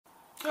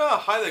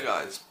Hi there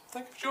guys,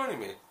 thank you for joining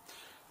me.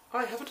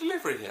 I have a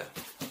delivery here,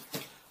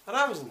 an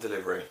Amazon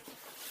delivery.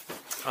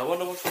 I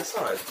wonder what's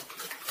inside.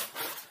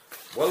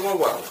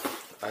 Well,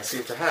 I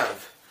seem to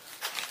have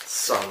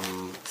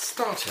some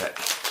StarTech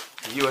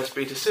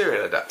USB to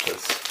serial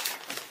adapters.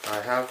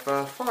 I have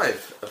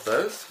 5 of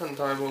those, and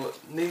I will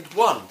need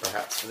one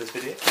perhaps for this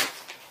video.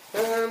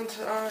 And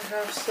I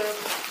have some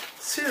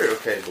serial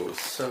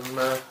cables, some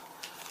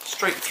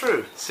straight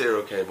through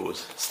serial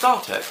cables,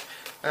 StarTech.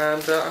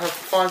 And I have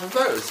 5 of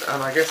those,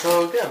 and I guess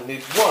I'll again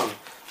need one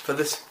for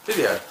this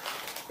video.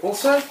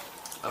 Also,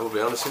 I will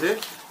be honest with you,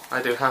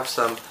 I do have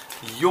some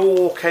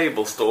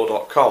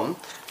yourcablestore.com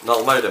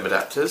null modem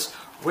adapters,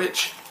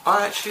 which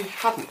I actually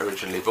hadn't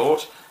originally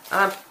bought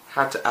and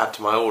had to add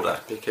to my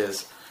order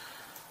because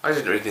I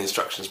didn't read the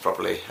instructions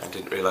properly and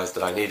didn't realise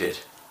that I needed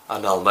a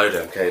null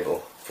modem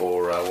cable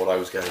for what I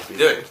was going to be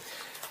doing.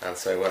 And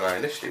so when I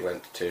initially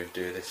went to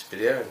do this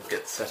video and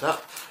get set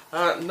up,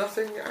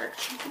 nothing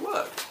actually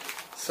worked.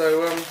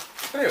 So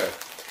anyway,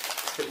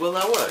 it will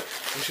now work,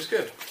 which is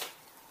good.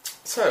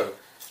 So,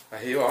 I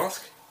hear you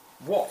ask,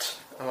 what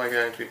am I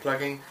going to be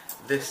plugging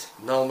this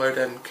null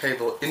modem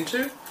cable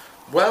into?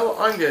 Well,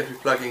 I'm going to be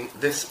plugging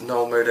this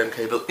null modem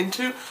cable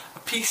into a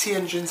PC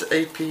Engine's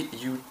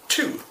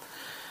apu2.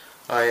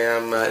 I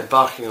am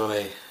embarking on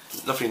a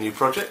lovely new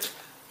project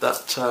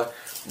that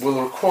will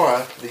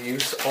require the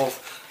use of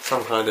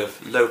some kind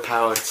of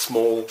low-powered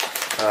small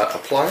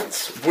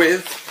appliance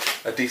with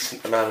a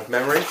decent amount of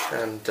memory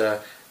and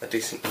a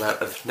decent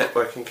amount of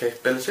networking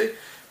capability.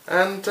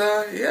 And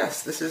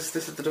yes, this is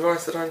the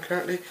device that I'm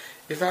currently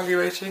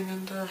evaluating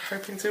and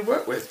hoping to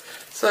work with.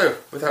 So,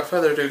 without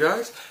further ado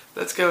guys,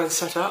 let's go and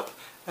set up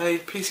a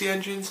PC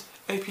Engine's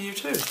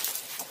apu2.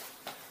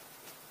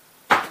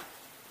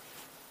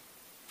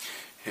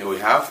 Here we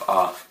have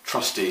our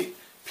trusty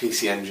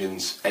PC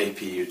Engine's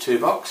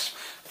apu2 box.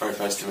 Very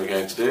first thing we're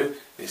going to do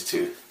is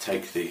to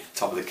take the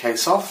top of the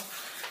case off,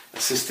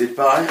 assisted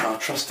by our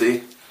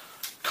trusty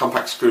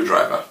compact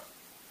screwdriver.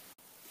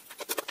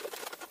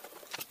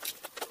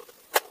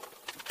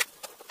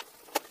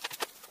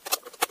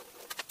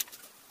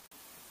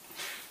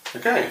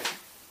 Okay,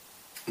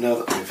 now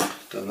that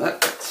we've done that,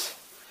 let's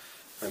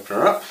open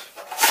her up.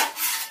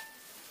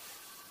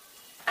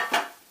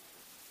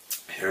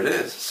 Here it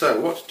is.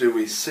 So what do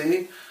we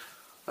see?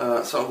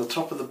 So on the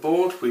top of the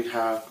board we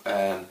have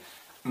an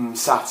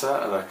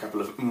SATA and a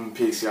couple of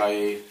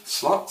PCIe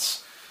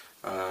slots.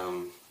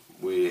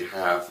 We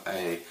have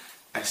a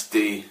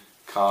SD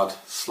card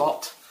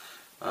slot.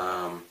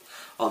 On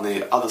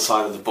the other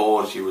side of the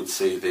board you would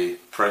see the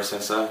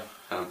processor.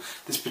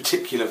 This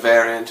particular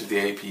variant of the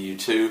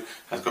apu2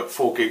 has got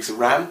 4 gigs of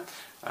RAM,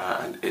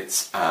 and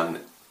it's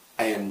an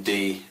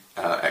AMD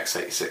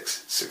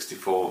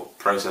x86-64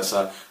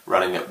 processor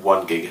running at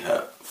 1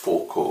 GHz,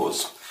 4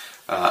 cores.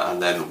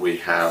 And then we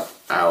have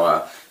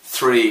our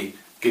 3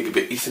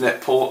 gigabit Ethernet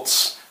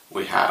ports,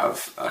 we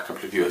have a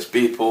couple of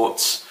USB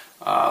ports,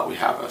 we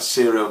have a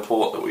serial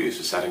port that we use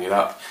for setting it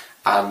up,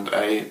 and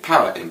a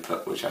power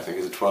input, which I think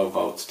is a 12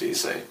 volts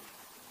DC.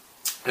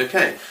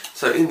 Okay,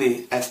 so in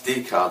the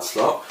SD card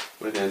slot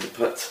we're going to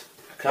put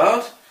a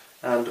card,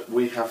 and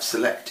we have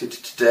selected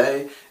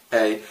today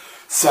a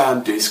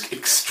SanDisk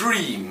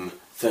Extreme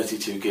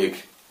 32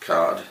 gig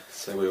card.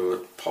 So we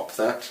will pop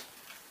that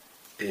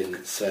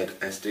in said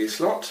SD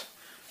slot.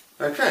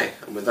 Okay,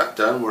 and with that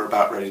done we're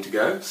about ready to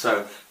go,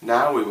 so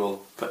now we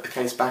will put the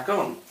case back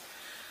on.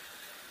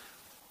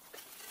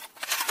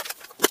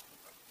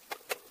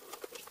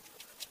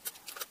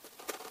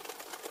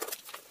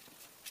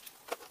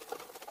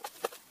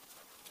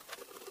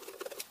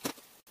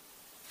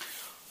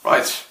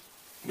 Right,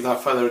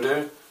 without further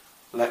ado,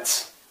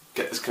 let's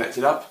get this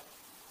connected up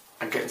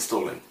and get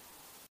installing.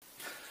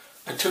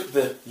 I took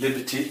the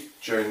liberty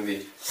during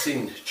the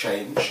scene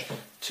change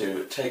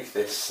to take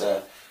this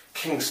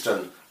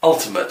Kingston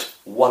Ultimate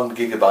 1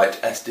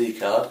 GB SD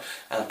card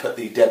and put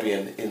the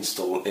Debian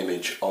install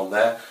image on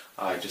there.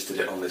 I just did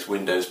it on this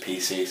Windows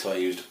PC, so I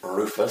used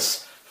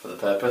Rufus for the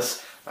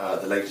purpose.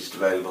 The latest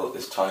available at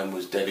this time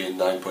was Debian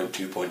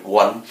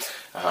 9.2.1,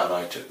 and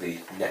I took the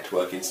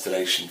network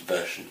installation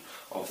version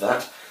of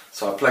that.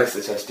 So I placed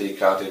this SD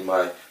card in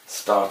my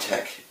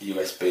StarTech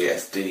USB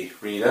SD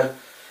reader,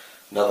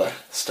 another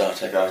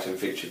StarTech item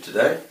featured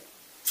today,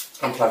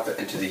 and plugged it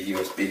into the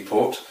USB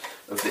port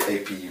of the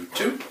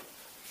apu2.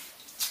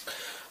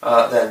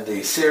 Then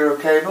the serial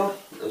cable,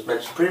 as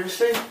mentioned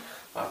previously,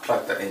 I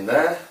plugged that in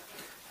there,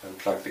 and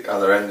plugged the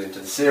other end into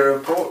the serial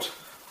port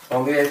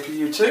on the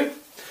apu2.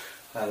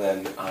 And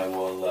then I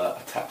will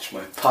attach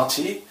my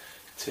putty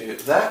to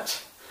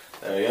that.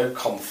 There we go,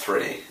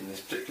 COM3 in this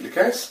particular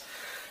case.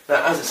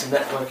 Now, as it's a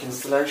network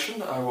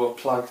installation, I will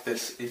plug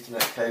this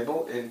Ethernet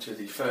cable into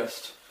the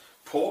first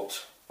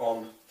port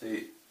on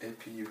the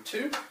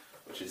apu2,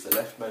 which is the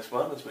leftmost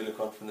one as we look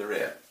on from the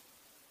rear.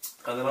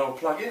 And then I will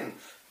plug in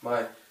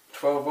my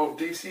 12 volt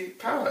DC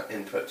power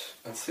input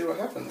and see what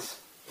happens.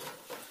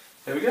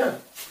 Here we go.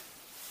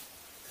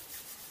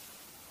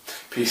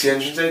 PC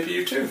Engine's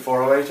apu2,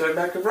 4080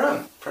 meg of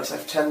RAM. Press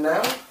F10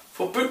 now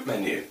for boot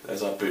menu.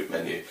 There's our boot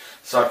menu.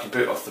 So I can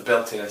boot off the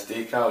built-in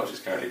SD card, which is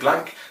currently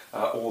blank,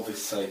 or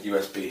this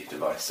USB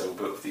device. So we'll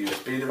boot off the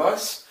USB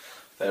device.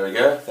 There we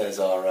go. There's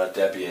our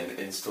Debian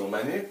install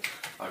menu.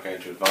 I'll go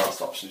into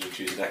advanced options and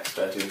choose an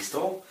expert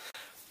install.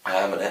 I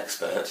am an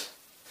expert.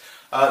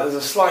 There's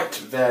a slight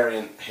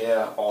variant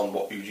here on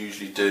what you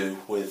usually do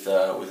with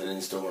an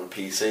install on a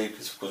PC,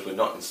 because of course we're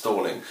not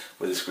installing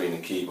with a screen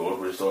and keyboard,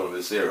 we're installing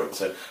with zero.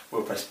 So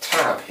we'll press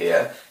Tab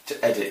here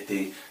to edit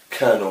the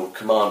kernel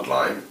command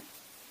line,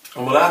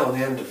 and we'll add on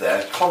the end of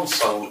there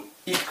console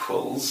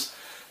equals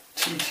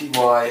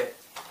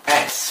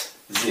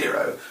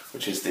TTYS0,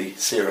 which is the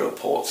serial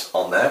port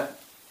on there,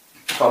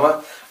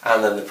 comma,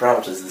 and then the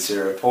parameters of the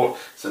serial port.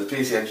 So the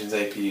PC Engine's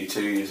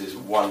apu2 uses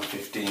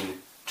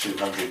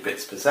 115/200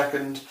 bits per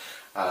second,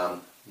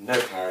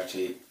 no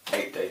parity,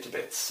 8 data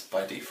bits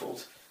by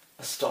default.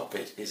 A stop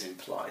bit is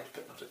implied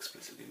but not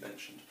explicitly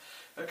mentioned.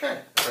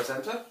 Okay, press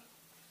enter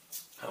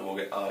and we'll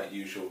get our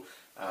usual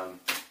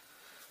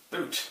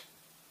boot.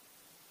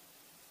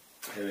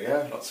 Here we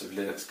go, lots of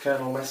Linux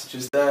kernel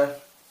messages there.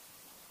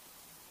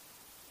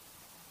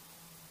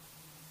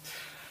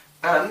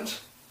 And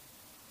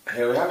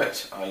here we have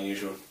it, our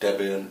usual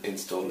Debian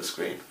installer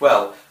screen.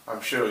 Well,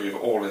 I'm sure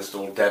you've all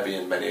installed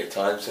Debian many a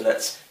time, so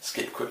let's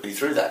skip quickly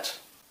through that.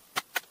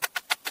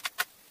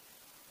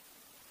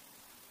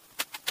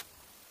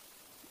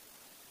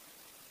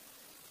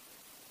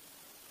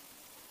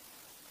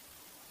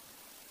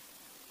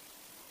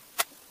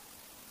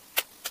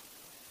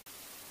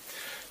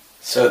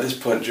 So at this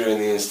point during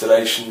the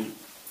installation,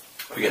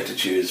 we get to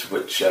choose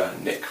which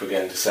NIC we're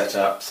going to set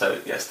up. So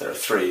yes, there are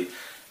 3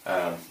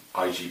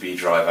 IGB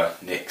driver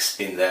NICs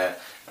in there,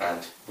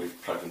 and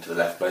we've plugged into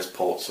the leftmost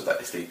port, so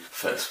that is the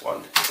first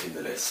one in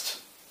the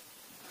list.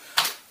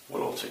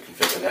 We'll also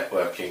configure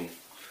networking,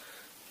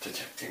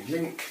 detecting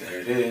link, there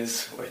it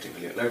is, waiting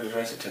for link load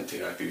address, attempting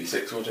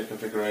IPv6 auto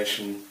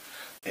configuration.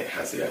 It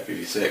has the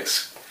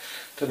IPv6.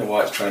 Don't know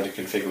why it's trying to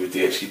configure with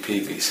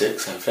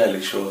DHCP-v6. I'm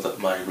fairly sure that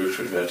my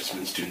router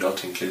advertisements do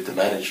not include the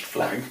managed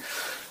flag,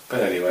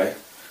 but anyway,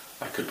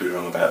 I could be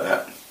wrong about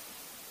that.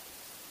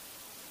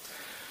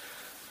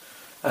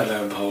 And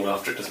lo and behold,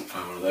 after it doesn't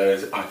find one of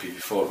those,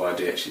 IPv4 via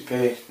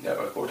DHCP,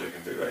 network auto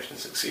configuration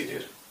has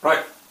succeeded.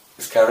 Right,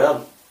 let's carry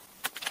on.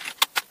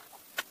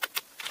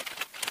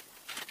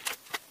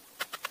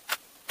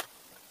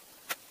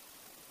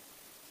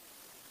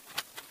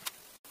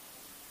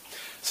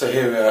 So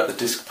here we are at the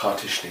disk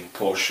partitioning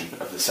portion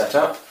of the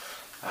setup.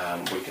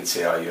 We can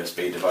see our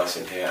USB device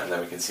in here, and then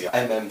we can see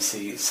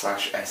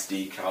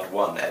MMC/SD card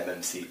 1,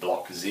 MMC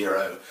block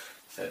 0,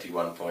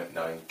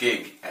 31.9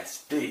 gig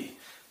SD.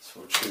 So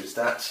we'll choose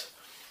that,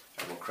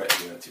 and we'll create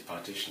a empty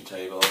partition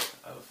table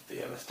of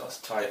the MS-DOS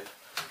type,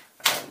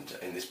 and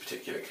in this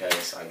particular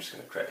case I'm just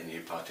going to create a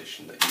new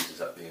partition that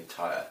uses up the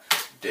entire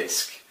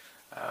disk,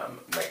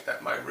 make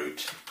that my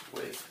root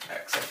with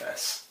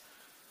XFS.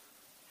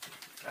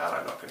 And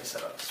I'm not going to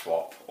set up a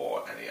swap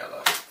or any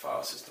other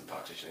file system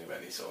partitioning of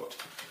any sort.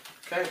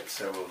 Okay,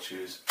 so we'll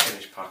choose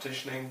finish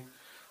partitioning.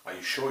 Are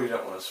you sure you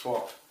don't want to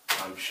swap?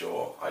 I'm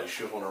sure. Are you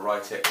sure you want to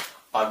write it?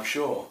 I'm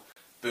sure.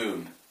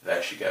 Boom,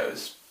 there she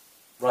goes.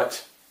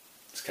 Right,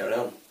 let's carry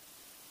on.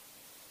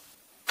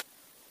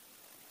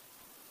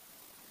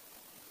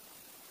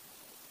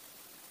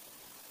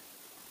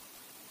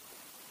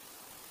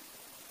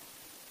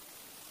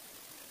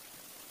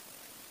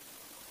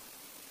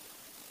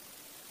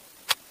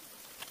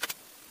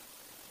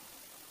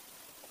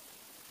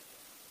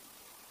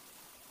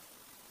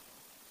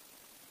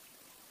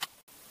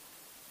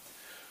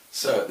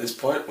 So at this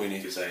point we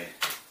need to use a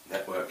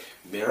network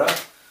mirror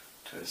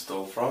to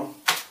install from.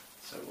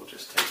 So we'll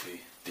just take the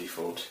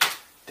default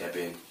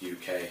Debian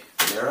UK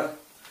mirror,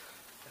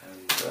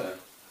 and that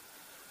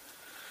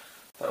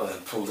will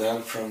then pull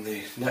down from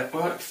the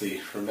network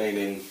the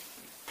remaining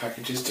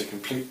packages to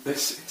complete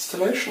this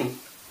installation.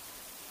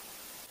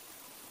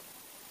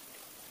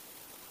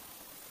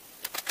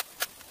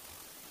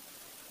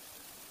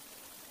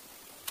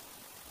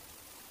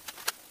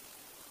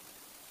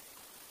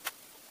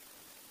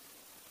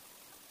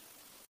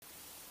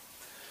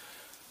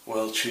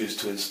 We'll choose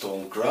to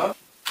install grub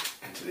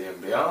into the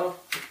MBR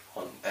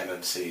on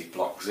MMC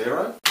block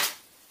 0.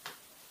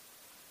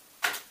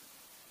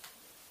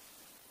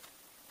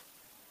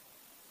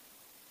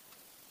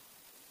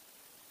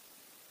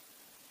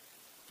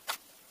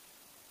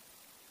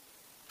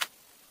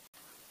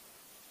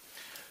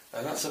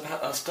 And that's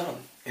about us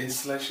done.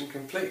 Installation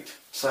complete.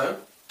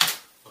 So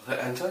we'll hit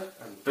enter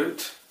and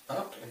boot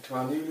up into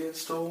our newly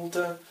installed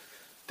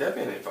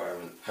Debian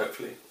environment,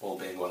 hopefully, all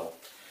being well.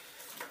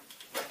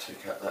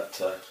 Take out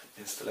that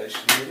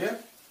installation video.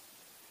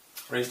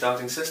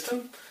 Restarting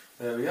system,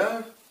 there we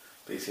go.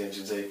 PC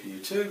Engine's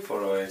apu2,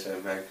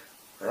 4080 meg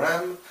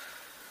RAM.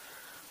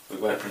 We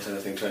won't press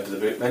anything to enter the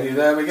boot menu,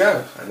 there we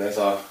go. And there's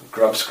our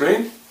grub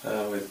screen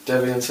with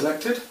Debian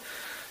selected.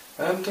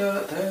 And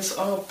there's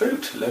our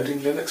boot,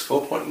 loading Linux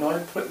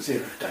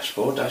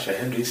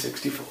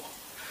 4.9.0-4-AMD64.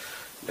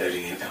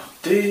 Loading in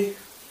LD.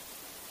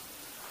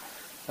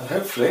 And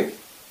hopefully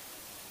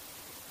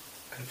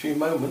In a few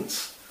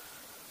moments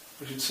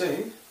we should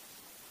see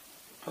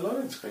a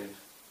login screen.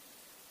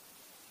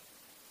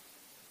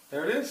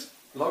 There it is.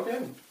 Log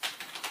in.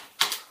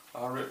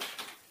 Rich.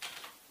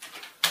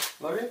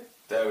 Log in.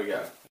 There we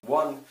go.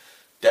 One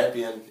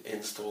Debian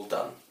install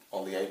done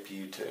on the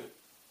apu2.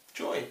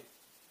 Joy!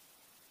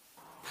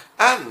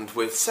 And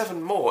with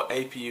 7 more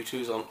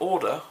apu2s on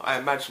order, I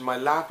imagine my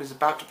lab is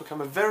about to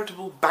become a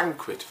veritable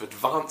banquet of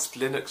advanced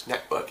Linux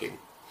networking.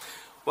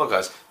 Well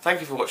guys,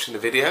 thank you for watching the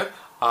video.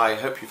 I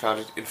hope you found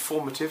it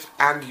informative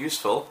and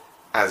useful,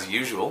 as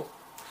usual.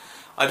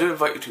 I do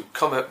invite you to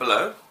comment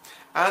below,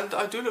 and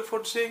I do look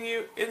forward to seeing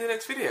you in the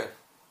next video.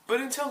 But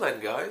until then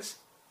guys,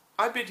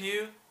 I bid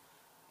you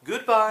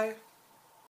goodbye.